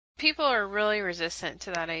people are really resistant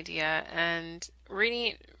to that idea, and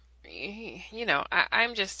reading,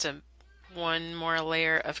 I'm just one more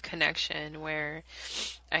layer of connection where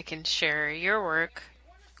I can share your work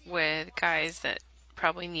with guys that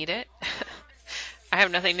probably need it. I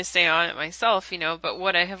have nothing to say on it myself, but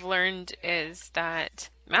what I have learned is that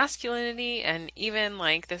masculinity and even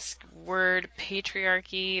like this word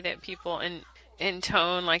patriarchy that people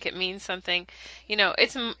intone like it means something,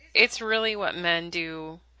 it's really what men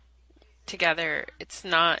do together. It's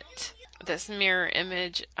not this mirror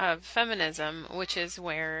image of feminism, which is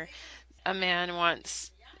where a man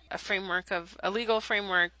wants a legal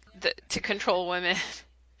framework to control women,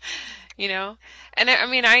 you know? And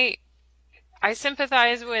I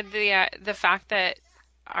sympathize with the fact that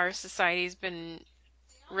our society's been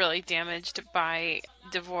really damaged by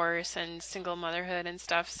divorce and single motherhood and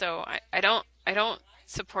stuff. So I don't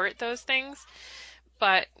support those things.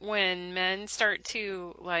 But when men start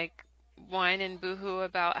to like whine and boohoo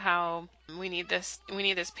about how we need this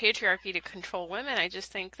patriarchy to control women, I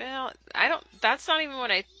just think, well, I don't. That's not even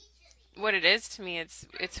what it is to me.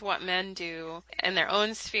 It's what men do in their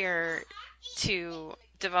own sphere to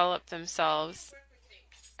develop themselves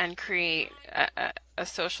and create a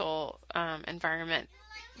social environment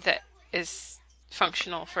that is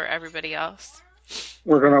functional for everybody else.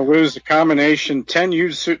 We're going to lose a combination 10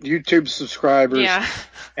 YouTube subscribers Yeah.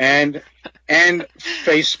 and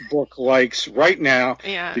Facebook likes right now,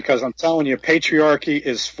 Yeah. because I'm telling you, patriarchy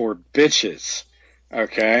is for bitches.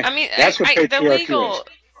 Okay? I mean, That's what patriarchy the legal, is.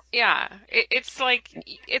 yeah, it's like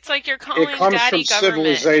you're calling It comes daddy from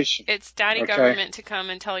government. civilization. It's daddy Okay? government to come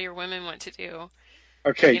and tell your women what to do.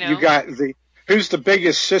 Okay, you got who's the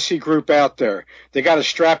biggest sissy group out there? They got a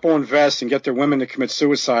strap-on vest and get their women to commit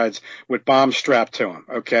suicides with bombs strapped to them,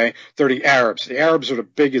 okay? They're the Arabs. The Arabs are the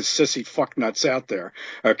biggest sissy fucknuts out there,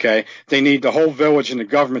 okay? They need the whole village and the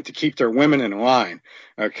government to keep their women in line,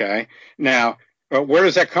 okay? Now, where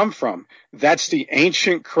does that come from? That's the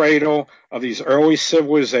ancient cradle of these early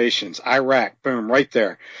civilizations. Iraq, boom, right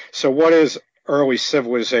there. So what is early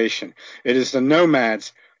civilization? It is the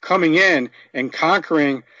nomads coming in and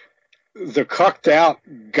conquering the cucked out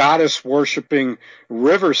goddess worshipping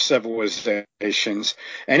river civilizations,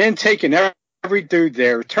 and then taking every dude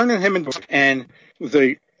there, turning him into, and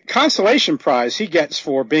the consolation prize he gets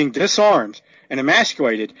for being disarmed and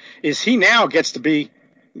emasculated is he now gets to be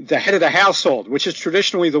the head of the household, which is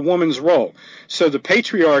traditionally the woman's role. So the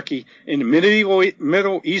patriarchy in the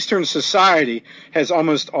Middle Eastern society has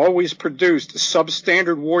almost always produced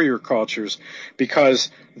substandard warrior cultures, because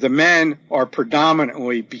the men are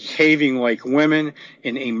predominantly behaving like women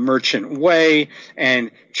in a merchant way and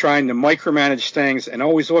trying to micromanage things and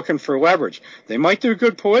always looking for leverage. They might do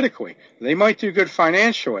good politically. They might do good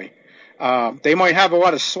financially. They might have a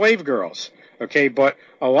lot of slave girls. Okay, but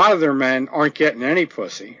a lot of their men aren't getting any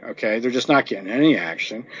pussy, okay? They're just not getting any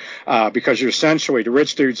action, because you're essentially, the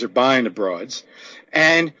rich dudes are buying the broads,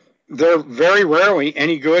 and they're very rarely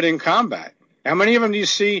any good in combat. How many of them do you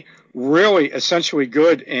see really essentially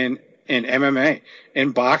good in MMA,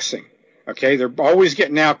 in boxing? Okay, they're always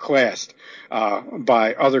getting outclassed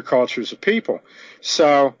by other cultures of people.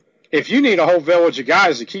 So if you need a whole village of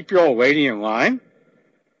guys to keep your old lady in line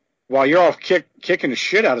while you're off kicking the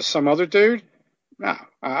shit out of some other dude, no,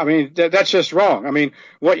 I mean, that's just wrong. I mean,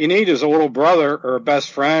 what you need is a little brother or a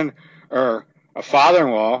best friend or a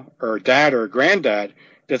father-in-law or a dad or a granddad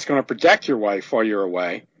that's going to protect your wife while you're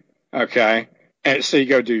away, okay? And so you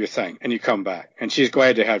go do your thing and you come back, and she's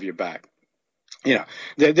glad to have you back.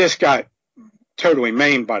 This got totally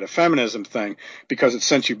maimed by the feminism thing because it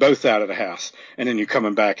sent you both out of the house and then you're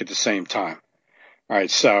coming back at the same time. All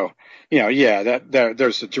right, so,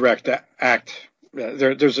 there's a direct act.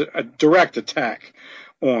 There's a direct attack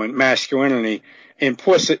on masculinity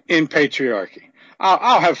implicit in patriarchy.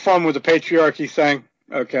 I'll have fun with the patriarchy thing,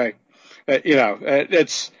 okay? But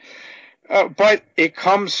it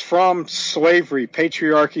comes from slavery.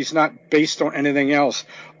 Patriarchy is not based on anything else.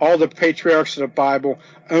 All the patriarchs of the Bible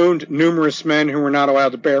owned numerous men who were not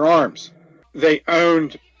allowed to bear arms. They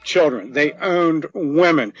owned children. They owned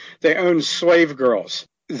women. They owned slave girls.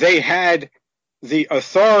 They had the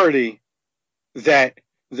authority that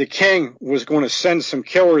the king was going to send some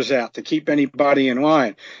killers out to keep anybody in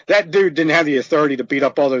line. That dude didn't have the authority to beat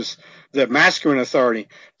up the masculine authority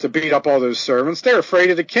to beat up all those servants. They're afraid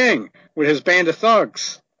of the king with his band of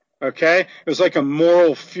thugs. Okay? It was like a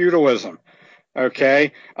moral feudalism.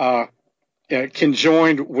 Okay?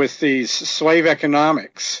 Conjoined with these slave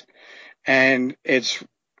economics. And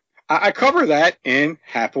I cover that in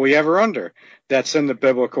Happily Ever Under. That's in the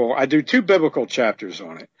biblical. I do 2 biblical chapters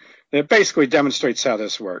on it. It basically demonstrates how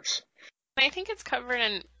this works. I think it's covered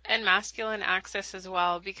in masculine axis as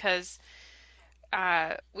well, because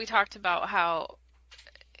we talked about how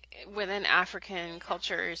within African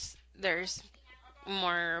cultures there's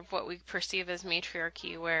more of what we perceive as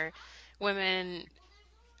matriarchy, where women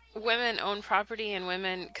women own property, and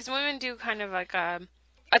women, because women do kind of like a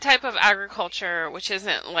type of agriculture which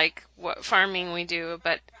isn't like what farming we do,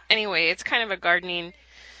 but anyway, it's kind of a gardening.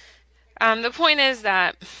 The point is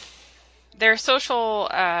that their social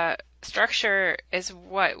structure is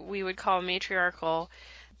what we would call matriarchal,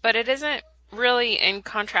 but it isn't really in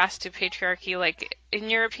contrast to patriarchy. Like in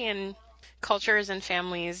European cultures and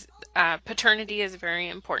families, paternity is very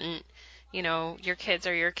important. You know, your kids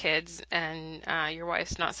are your kids, and your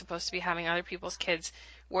wife's not supposed to be having other people's kids,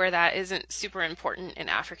 where that isn't super important in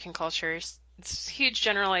African cultures. It's a huge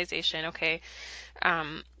generalization, okay?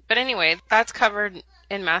 But anyway, that's covered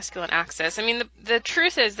in masculine axis. I mean, the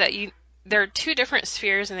truth is that there are two different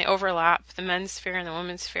spheres and they overlap, the men's sphere and the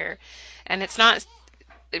women's sphere. And it's not,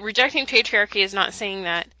 rejecting patriarchy is not saying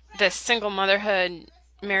that the single motherhood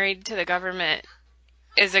married to the government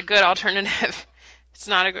is a good alternative. It's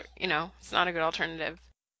not it's not a good alternative.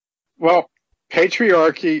 Well,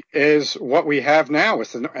 patriarchy is what we have now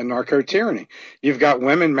with a narco-tyranny. You've got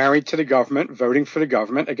women married to the government, voting for the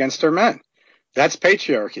government against their men. That's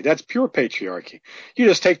patriarchy. That's pure patriarchy. You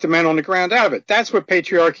just take the men on the ground out of it. That's what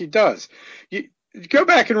patriarchy does. You go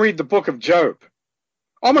back and read the book of Job.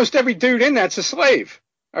 Almost every dude in that's a slave.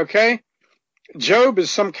 Okay? Job is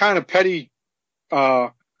some kind of petty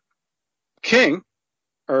king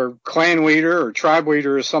or clan leader or tribe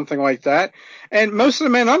leader or something like that. And most of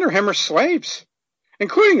the men under him are slaves,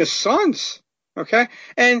 including his sons. Okay?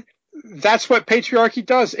 And that's what patriarchy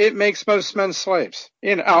does. It makes most men slaves.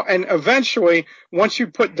 And eventually, once you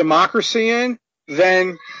put democracy in,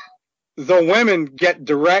 then the women get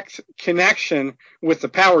direct connection with the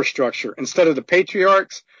power structure. Instead of the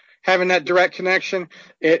patriarchs having that direct connection,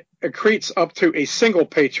 it accretes up to a single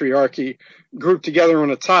patriarchy grouped together on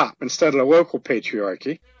the top instead of a local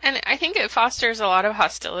patriarchy. And I think it fosters a lot of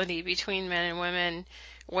hostility between men and women,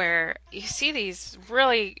 where you see these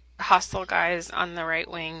really hostile guys on the right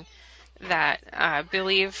wing that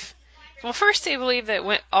believe, well, first they believe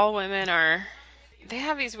that all women they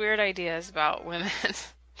have these weird ideas about women.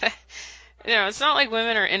 It's not like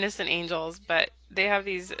women are innocent angels, but they have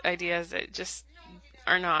these ideas that just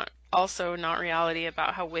are not reality,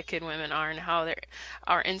 about how wicked women are and how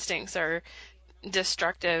our instincts are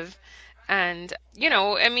destructive. And,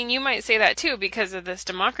 I mean, you might say that too because of this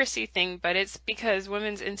democracy thing, but it's because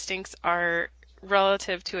women's instincts are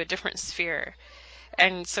relative to a different sphere.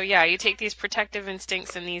 And so, yeah, you take these protective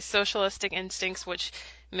instincts and these socialistic instincts, which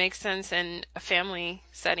make sense in a family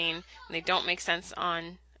setting, and they don't make sense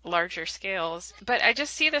on larger scales. But I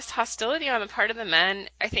just see this hostility on the part of the men.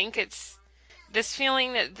 I think it's this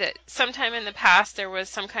feeling that sometime in the past there was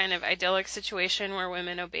some kind of idyllic situation where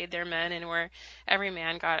women obeyed their men and where every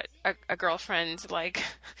man got a girlfriend, like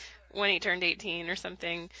when he turned 18 or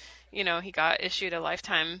something. He got issued a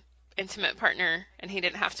lifetime intimate partner and he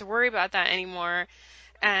didn't have to worry about that anymore,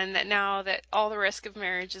 and that now that all the risk of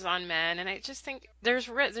marriage is on men. And I just think there's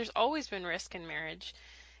always been risk in marriage,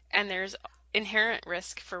 and there's inherent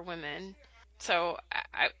risk for women. So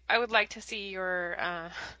I would like to see your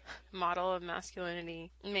model of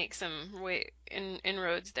masculinity make some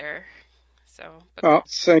inroads there. Well,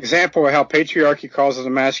 it's an example of how patriarchy causes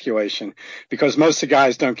emasculation, because most of the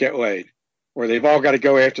guys don't get laid, or they've all got to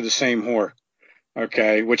go after the same whore.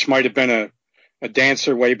 Okay, which might have been a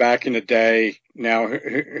dancer way back in the day. Now,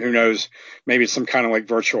 who knows? Maybe it's some kind of like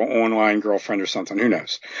virtual online girlfriend or something. Who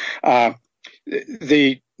knows?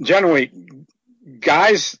 Generally,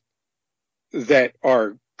 guys that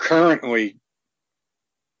are currently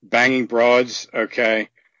banging broads, okay,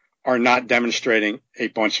 are not demonstrating a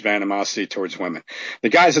bunch of animosity towards women. The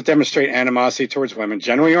guys that demonstrate animosity towards women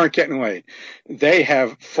generally aren't getting laid. They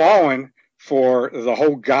have fallen for the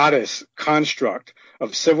whole goddess construct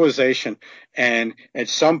of civilization, and at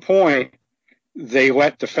some point they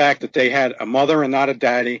let the fact that they had a mother and not a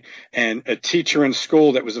daddy and a teacher in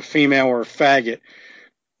school that was a female or a faggot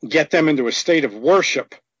get them into a state of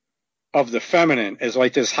worship of the feminine as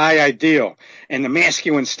like this high ideal, and the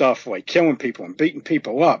masculine stuff like killing people and beating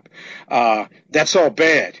people up, that's all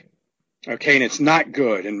bad. Okay, and it's not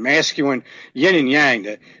good. And masculine, yin and yang,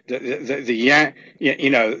 the yang,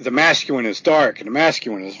 the masculine is dark and the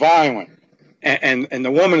masculine is violent, and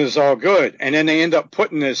the woman is all good. And then they end up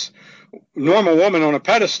putting this normal woman on a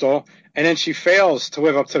pedestal, and then she fails to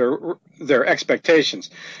live up to their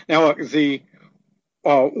expectations. Now, look,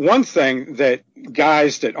 one thing that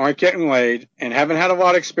guys that aren't getting laid and haven't had a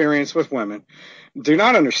lot of experience with women do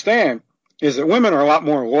not understand is that women are a lot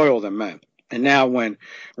more loyal than men. And now when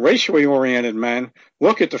racially oriented men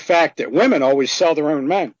look at the fact that women always sell their own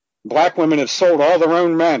men, black women have sold all their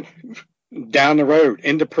own men down the road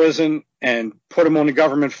into prison and put them on the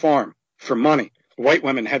government farm for money. White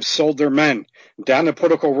women have sold their men down the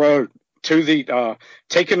political road to the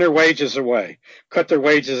taken their wages away, cut their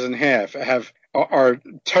wages in half, are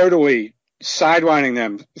totally sidelining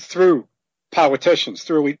them through politicians,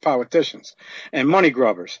 through elite politicians and money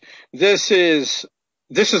grubbers. This is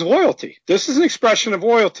loyalty. This is an expression of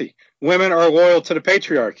loyalty. Women are loyal to the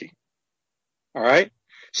patriarchy. All right.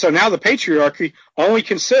 So now the patriarchy only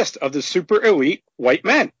consists of the super elite white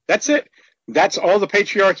men. That's it. That's all the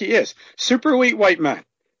patriarchy is. Super elite white men.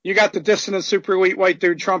 You got the dissident super elite white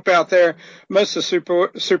dude Trump out there. Most of the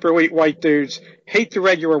super elite white dudes hate the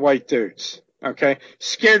regular white dudes. Okay.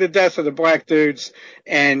 Scared to death of the black dudes.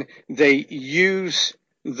 And they use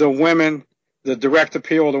the women, the direct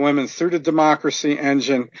appeal of the women through the democracy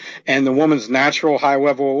engine and the woman's natural high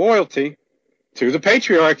level of loyalty to the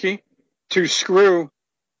patriarchy to screw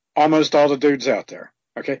almost all the dudes out there.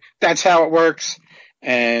 Okay. That's how it works.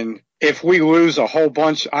 And if we lose a whole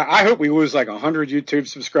bunch, I hope we lose like 100 YouTube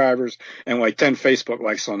subscribers and like 10 Facebook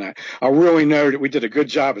likes on that. I really know that we did a good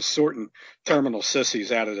job of sorting terminal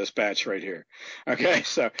sissies out of this batch right here. Okay.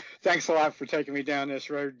 So thanks a lot for taking me down this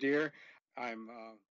road, dear. I'm,